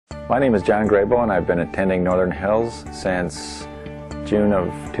My name is John Grable, and I've been attending Northern Hills since June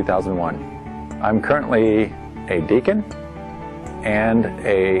of 2001. I'm currently a deacon and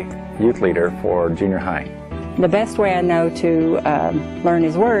a youth leader for junior high. The best way I know to learn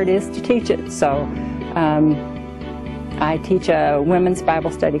His Word is to teach it. So I teach a women's Bible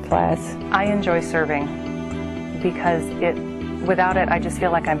study class. I enjoy serving because without it, I just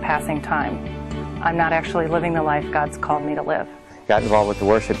feel like I'm passing time. I'm not actually living the life God's called me to live. Got involved with the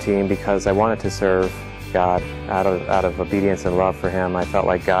worship team because I wanted to serve God out of obedience and love for Him. I felt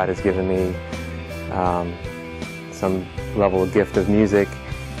like God has given me some level of gift of music,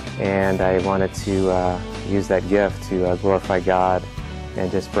 and I wanted to use that gift to glorify God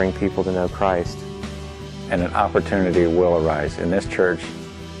and just bring people to know Christ. And an opportunity will arise. In this church,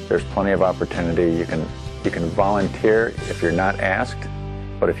 there's plenty of opportunity. You can volunteer if you're not asked,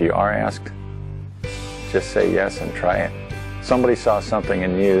 but if you are asked, just say yes and try it. Somebody saw something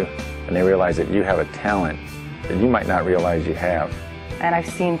in you and they realize that you have a talent that you might not realize you have. And I've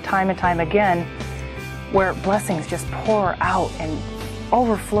seen time and time again where blessings just pour out and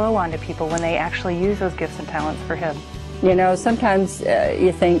overflow onto people when they actually use those gifts and talents for Him. You know, sometimes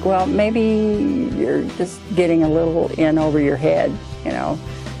you think, well, maybe you're just getting a little in over your head, you know.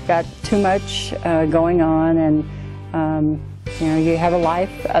 Got too much going on, and you know, you have a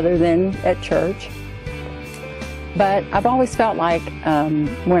life other than at church. But I've always felt like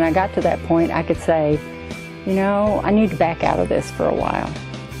when I got to that point, I could say, you know, I need to back out of this for a while,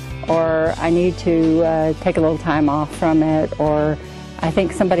 or I need to take a little time off from it, or I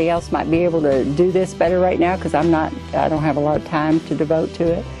think somebody else might be able to do this better right now because I don't have a lot of time to devote to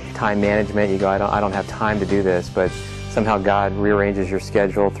it. Time Management, you go, I don't have time to do this, but somehow God rearranges your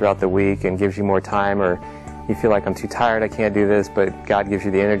schedule throughout the week and gives you more time, or you feel like I'm too tired, I can't do this, but God gives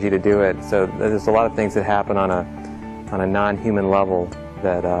you the energy to do it. So there's a lot of things that happen on a non-human level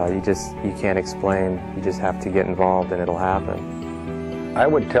that you can't explain. You just have to get involved and it'll happen. I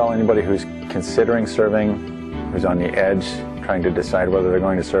would tell anybody who's considering serving, who's on the edge, trying to decide whether they're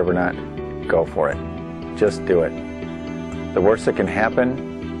going to serve or not, go for it. Just do it. The worst that can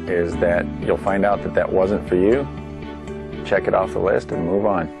happen is that you'll find out that that wasn't for you. Check it off the list and move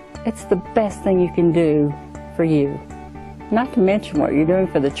on. It's the best thing you can do for you. Not to mention what you're doing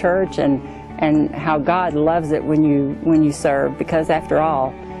for the church and how God loves it when you serve, because after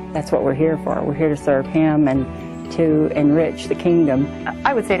all, that's what we're here for. We're here to serve Him and to enrich the kingdom.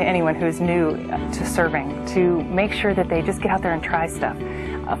 I would say to anyone who's new to serving to make sure that they just get out there and try stuff.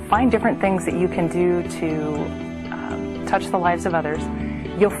 Find different things that you can do to touch the lives of others.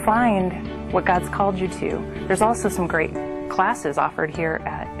 You'll find what God's called you to. There's also some great classes offered here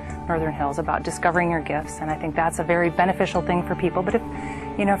at Northern Hills about discovering your gifts, and I think that's a very beneficial thing for people. But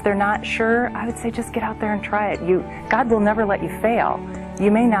if they're not sure, I would say just get out there and try it. God will never let you fail.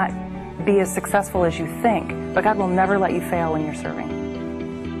 You may not be as successful as you think, but God will never let you fail when you're serving.